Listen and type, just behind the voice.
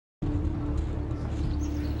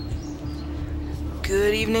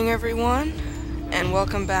Good evening, everyone, and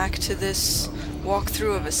welcome back to this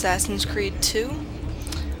walkthrough of Assassin's Creed 2.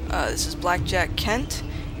 This is Blackjack Kent,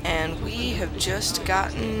 and we have just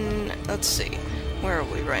gotten... let's see, where are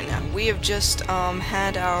we right now? We have just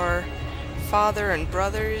had our father and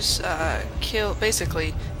brothers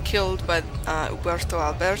basically killed by Uberto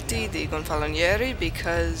Alberti, the gonfaloniere,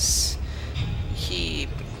 because he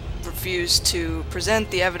refused to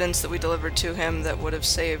present the evidence that we delivered to him that would have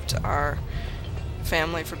saved our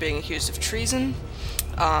family for being accused of treason.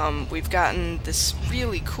 We've gotten this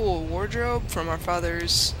really cool wardrobe from our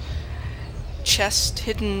father's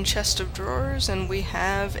hidden chest of drawers, and we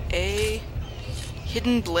have a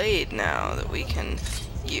hidden blade now that we can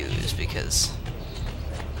use because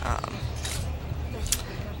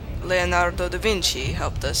Leonardo da Vinci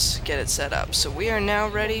helped us get it set up. So we are now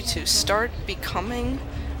ready to start becoming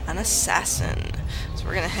an assassin. So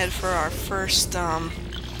we're gonna head for our first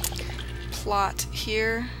plot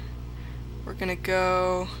here. We're gonna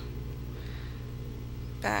go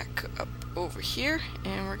back up over here,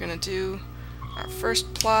 and we're gonna do our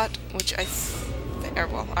first plot, which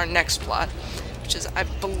our next plot, which is, I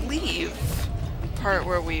believe, part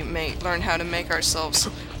where we learn how to make ourselves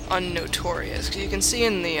unnotorious. Because you can see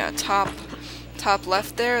in the top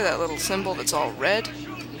left there, that little symbol that's all red.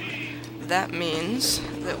 That means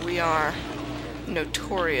that we are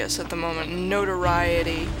notorious at the moment.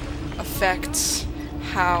 Notoriety affects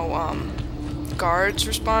how guards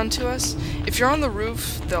respond to us. If you're on the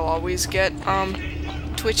roof, they'll always get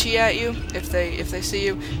twitchy at you if they see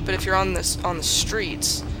you. But if you're on the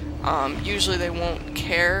streets, usually they won't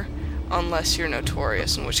care unless you're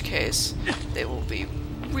notorious, in which case they will be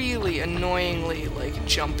really annoyingly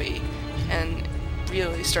jumpy and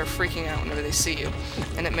really start freaking out whenever they see you,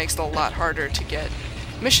 and it makes it a lot harder to get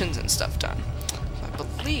missions and stuff done. So I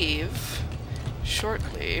believe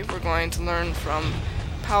shortly we're going to learn from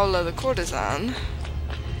Paula the courtesan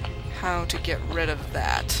how to get rid of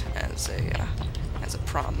that as a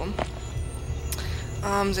problem.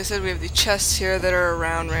 As I said, we have the chests here that are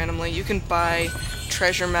around randomly. You can buy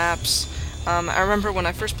treasure maps. I remember when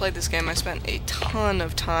I first played this game, I spent a ton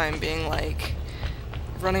of time being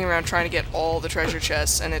running around trying to get all the treasure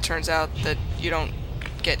chests, and it turns out that you don't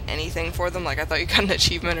get anything for them. I thought you got an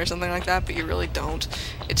achievement or something like that, but you really don't.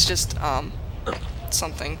 It's just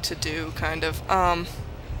something to do, kind of.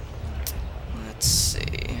 Let's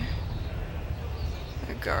see.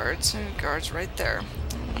 There are guards. There are guards right there.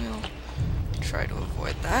 We'll try to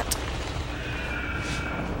avoid that.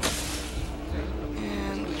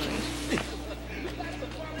 And we can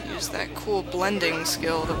use that cool blending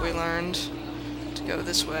skill that we learned to go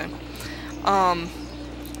this way.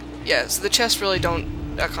 Yeah, so the chests really don't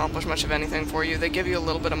accomplish much of anything for you. They give you a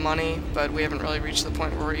little bit of money, but we haven't really reached the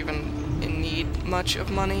point where we're even in need much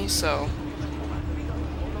of money, so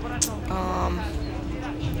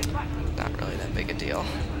not really that big a deal.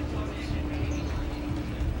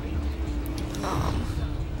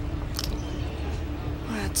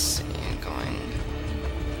 Let's see, going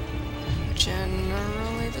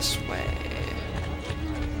generally this way.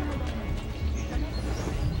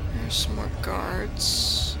 There's some more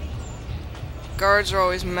guards. Guards are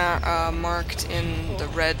always marked in the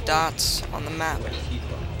red dots on the map.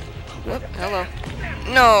 Whoop, hello.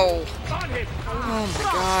 No! Oh my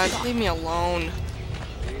god, leave me alone.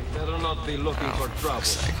 Better not be looking for trouble.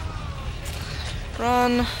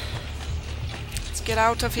 Run! Let's get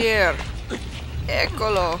out of here.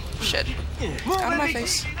 Eccolo. Shit. Out of my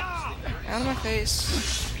face. Out of my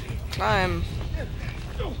face. Climb.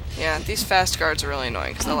 Yeah, these fast guards are really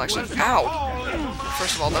annoying because they'll actually... Ow!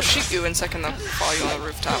 First of all, they'll shoot you, and second, they'll follow you on the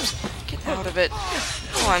rooftops. Get out of it.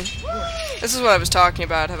 Come on. This is what I was talking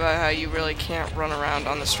about how you really can't run around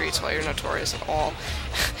on the streets while you're notorious at all.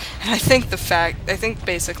 And I think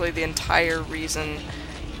basically the entire reason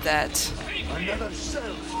that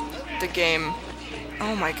the game...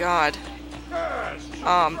 Oh my god.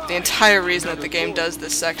 The entire reason that the game does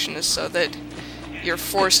this section is so that you're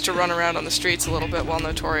forced to run around on the streets a little bit while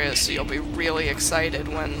notorious, so you'll be really excited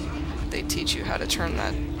when they teach you how to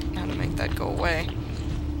make that go away.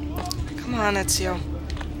 Come on, Ezio.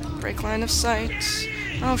 Break line of sight.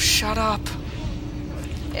 Oh, shut up.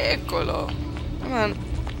 Eccolo. Come on.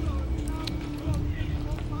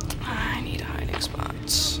 I need hiding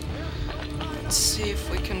spots. Let's see if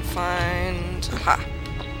we can find... Ha!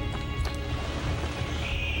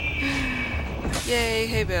 Yay,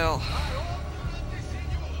 hey Bill.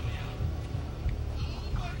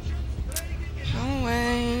 Go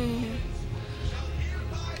away.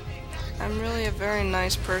 I'm really a very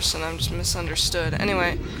nice person, I'm just misunderstood.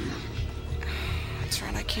 Anyway, that's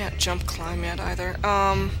right, I can't jump climb yet either.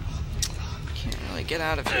 Can't really get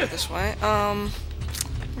out of here this way.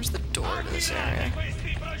 Where's the door to this area?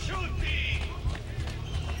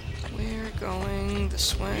 We're going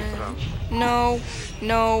this way. No,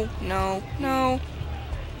 no, no, no.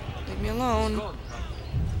 Leave me alone.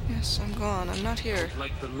 Yes, I'm gone. I'm not here.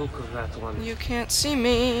 Like the look of that one. You can't see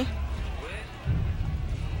me.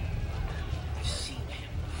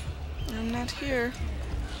 I'm not here.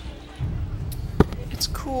 It's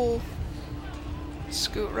cool.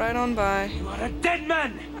 Scoot right on by. You are a dead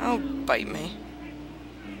man! Oh, bite me.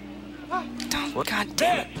 Don't, god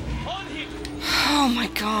damn it. Oh my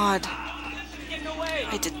god.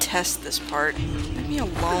 I detest this part. Leave me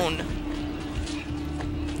alone.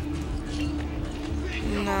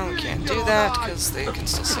 No, we can't do that because they can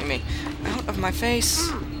still see me. Out of my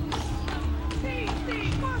face.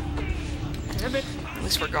 At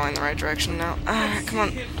least we're going the right direction now. Alright, come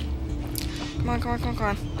on. Come on, come on, come on, come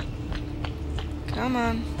on. Come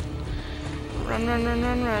on. Run, run, run,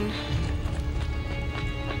 run, run.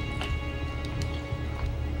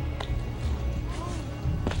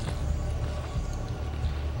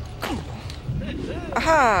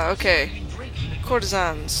 Aha! Okay.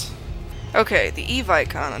 Courtesans. Okay, the Eve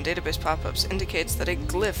icon on database pop-ups indicates that a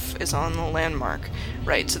glyph is on the landmark.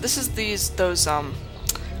 Right, so this is those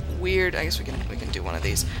weird, I guess we can do one of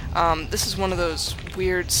these. This is one of those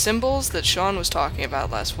weird symbols that Sean was talking about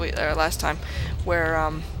last time,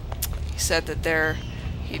 where he said that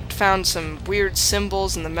he'd found some weird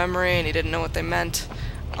symbols in the memory and he didn't know what they meant.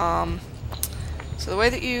 So the way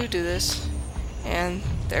that you do this, and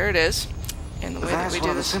there it is, and the way that we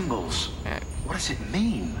do this. The symbols. Right. What does it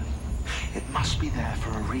mean? It must be there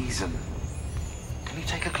for a reason. Can you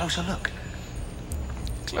take a closer look?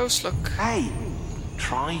 Close look. Hey,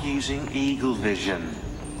 try using eagle vision.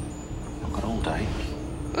 Not got all day.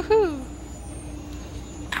 Woohoo!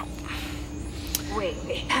 Wait,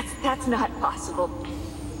 that's not possible.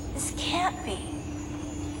 This can't be.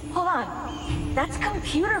 Hold on. That's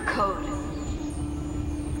computer code.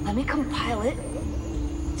 Let me compile it.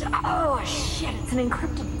 Oh shit, it's an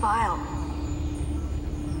encrypted file.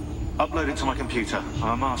 Upload it to my computer. I'm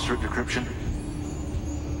a master at decryption.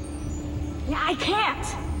 Yeah, I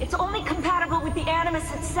can't. It's only compatible with the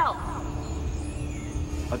Animus itself.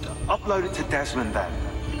 Upload it to Desmond then.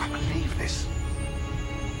 I believe this.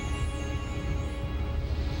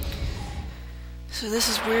 So this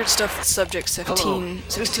is weird stuff that's Subject 16.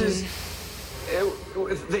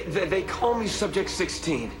 They call me Subject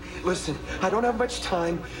 16. Listen, I don't have much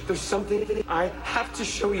time. There's something I have to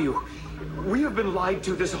show you. We have been lied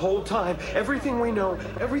to this whole time. Everything we know,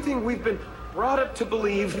 everything we've been brought up to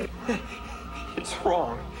believe, it's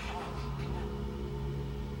wrong.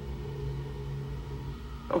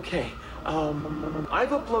 Okay, I've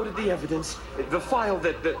uploaded the evidence, the file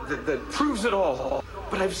that proves it all.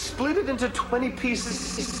 But I've split it into 20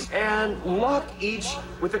 pieces and locked each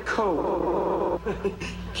with a code.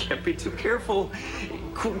 Can't be too careful.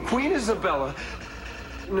 Queen Isabella.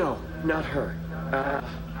 No, not her.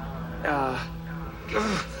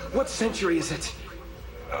 What century is it?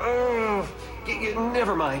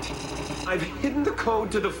 Never mind. I've hidden the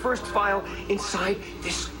code to the first file inside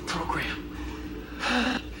this program.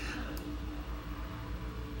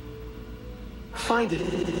 Find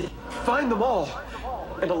it. Find them all.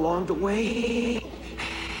 And along the way,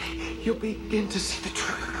 you'll begin to see the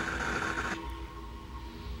truth.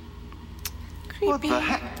 Creepy. What the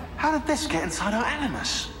heck? How did this get inside our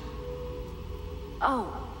Animus?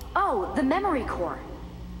 Oh, the memory core.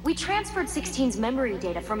 We transferred 16's memory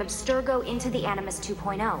data from Abstergo into the Animus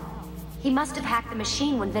 2.0. He must have hacked the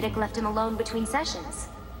machine when Vidic left him alone between sessions.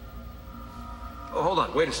 Oh, hold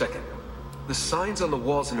on, wait a second. The signs on the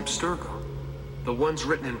walls in Abstergo, the ones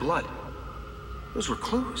written in blood, those were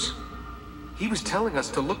clues. He was telling us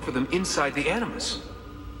to look for them inside the Animus.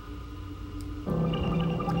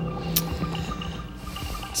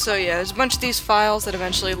 So yeah, there's a bunch of these files that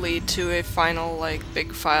eventually lead to a final, like,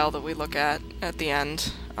 big file that we look at the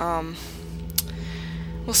end.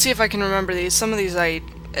 We'll see if I can remember these. Some of these I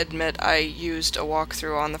admit I used a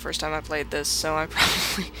walkthrough on the first time I played this, so I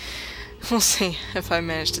probably... we'll see if I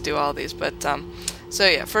manage to do all these, but, so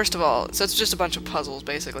yeah, first of all, so it's just a bunch of puzzles,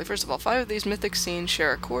 basically. First of all, 5 of these mythic scenes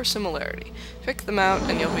share a core similarity. Pick them out,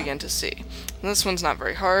 and you'll begin to see. And this one's not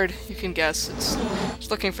very hard. You can guess. It's just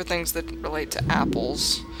looking for things that relate to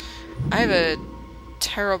apples. I have a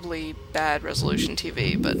terribly bad resolution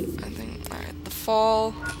TV, but I think, alright, the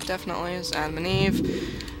fall, definitely, is Adam and Eve.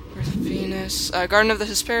 Earth, Venus. Garden of the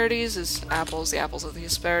Hesperides is apples, the apples of the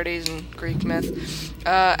Hesperides in Greek myth.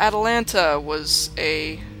 Atalanta was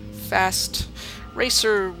a fast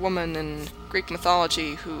racer woman in Greek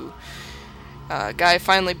mythology who Guy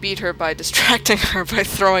finally beat her by distracting her by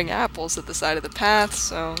throwing apples at the side of the path,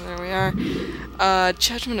 so there we are.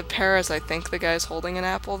 Judgment of Paris, I think the guy's holding an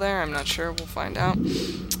apple there. I'm not sure. We'll find out.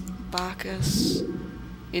 Bacchus.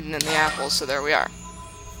 Eden and the apples, so there we are.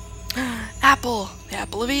 Apple! The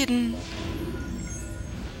apple of Eden!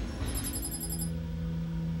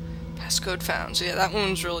 Passcode found. So yeah, that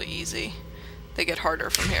one was really easy. They get harder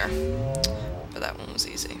from here. But that one was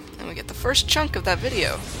easy. And we get the first chunk of that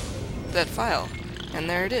video. That file. And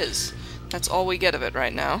there it is. That's all we get of it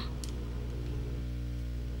right now.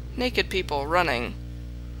 Naked people running.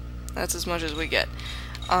 That's as much as we get.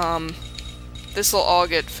 This will all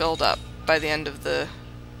get filled up by the end of the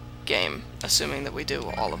game, assuming that we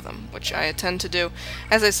do all of them, which I intend to do.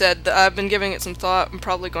 As I said, I've been giving it some thought. I'm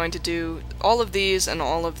probably going to do all of these and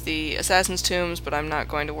all of the Assassin's Tombs, but I'm not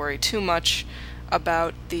going to worry too much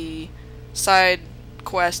about the side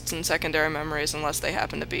quests and secondary memories unless they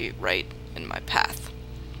happen to be right in my path.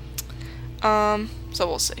 So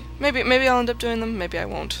we'll see. Maybe I'll end up doing them, maybe I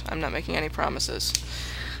won't. I'm not making any promises.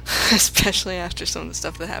 Especially after some of the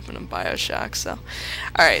stuff that happened in Bioshock, so.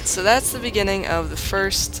 Alright, so that's the beginning of the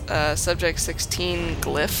first Subject 16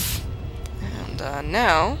 glyph. And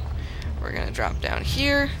now, we're gonna drop down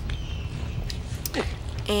here.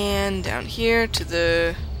 And down here to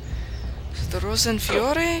the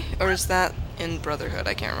Rosenfiore? Or is that in Brotherhood?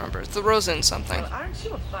 I can't remember. It's the Rosen something. Well, aren't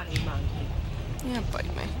you a funny monkey? Yeah,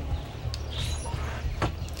 bite me.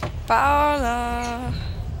 Paola!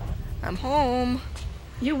 I'm home.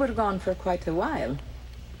 You were gone for quite a while.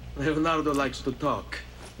 Leonardo likes to talk.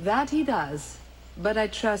 That he does. But I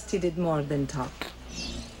trust he did more than talk.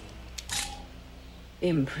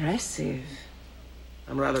 Impressive.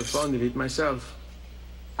 I'm rather fond of it myself.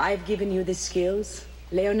 I've given you the skills.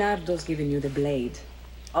 Leonardo's given you the blade.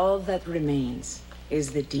 All that remains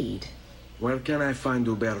is the deed. Where can I find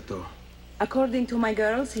Uberto? According to my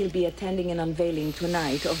girls, he'll be attending an unveiling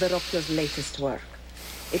tonight of the Verrocchio's latest work.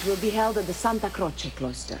 It will be held at the Santa Croce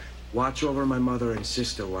cloister. Watch over my mother and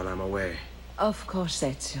sister while I'm away. Of course,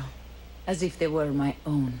 Ezio. As if they were my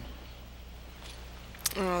own.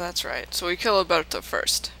 Oh, that's right. So we kill Uberto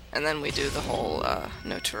first, and then we do the whole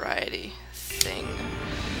notoriety thing.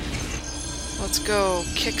 Let's go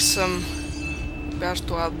kick some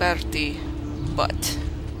Uberto Alberti butt.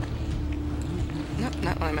 Nope,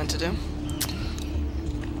 not what I meant to do.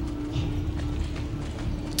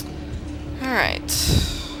 Alright.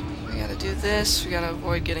 We gotta do this. We gotta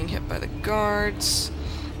avoid getting hit by the guards.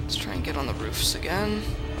 Let's try and get on the roofs again.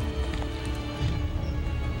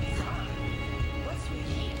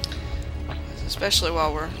 Especially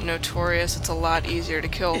while we're notorious, it's a lot easier to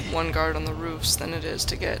kill one guard on the roofs than it is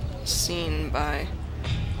to get seen by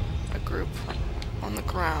a group on the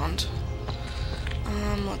ground.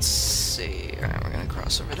 Let's see. Alright, we're gonna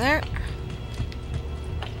cross over there.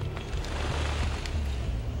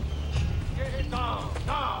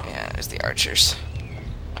 Yeah, there's the archers.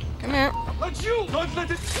 Come here.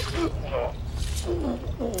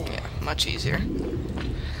 Yeah, much easier.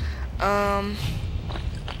 Alright.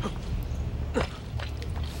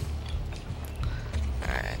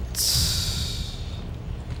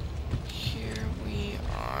 Here we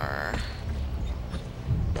are.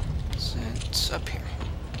 It's up here.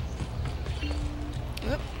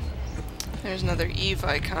 Oop. There's another Eve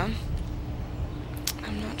icon.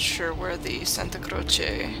 I'm not sure where the Santa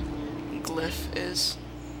Croce glyph is.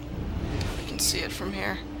 We can see it from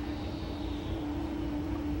here.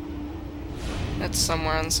 It's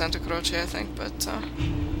somewhere on Santa Croce, I think, but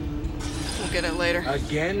we'll get it later.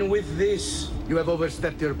 Again with this? You have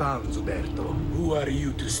overstepped your bounds, Uberto. Who are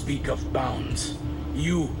you to speak of bounds?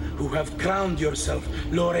 You who have crowned yourself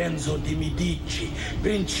Lorenzo di Medici,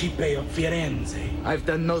 Principe of Firenze. I've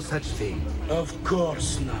done no such thing. Of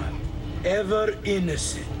course not. Ever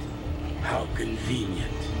innocent. How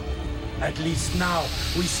convenient. At least now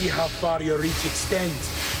we see how far your reach extends,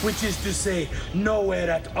 which is to say,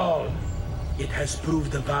 nowhere at all. It has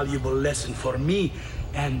proved a valuable lesson for me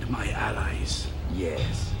and my allies.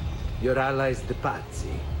 Yes. Your allies, the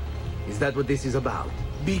Pazzi. Is that what this is about?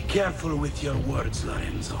 Be careful with your words,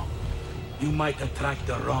 Lorenzo. You might attract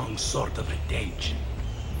the wrong sort of attention.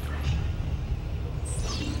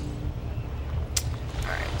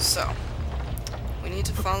 Alright, so we need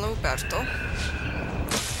to follow Uberto.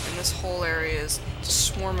 And this whole area is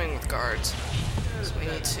swarming with guards. So we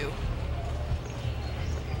need to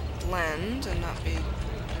blend and not be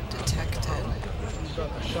detected. And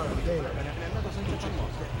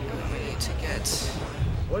we need to get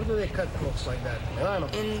Where do they cut books like that?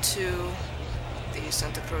 into the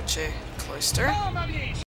Santa Croce cloister.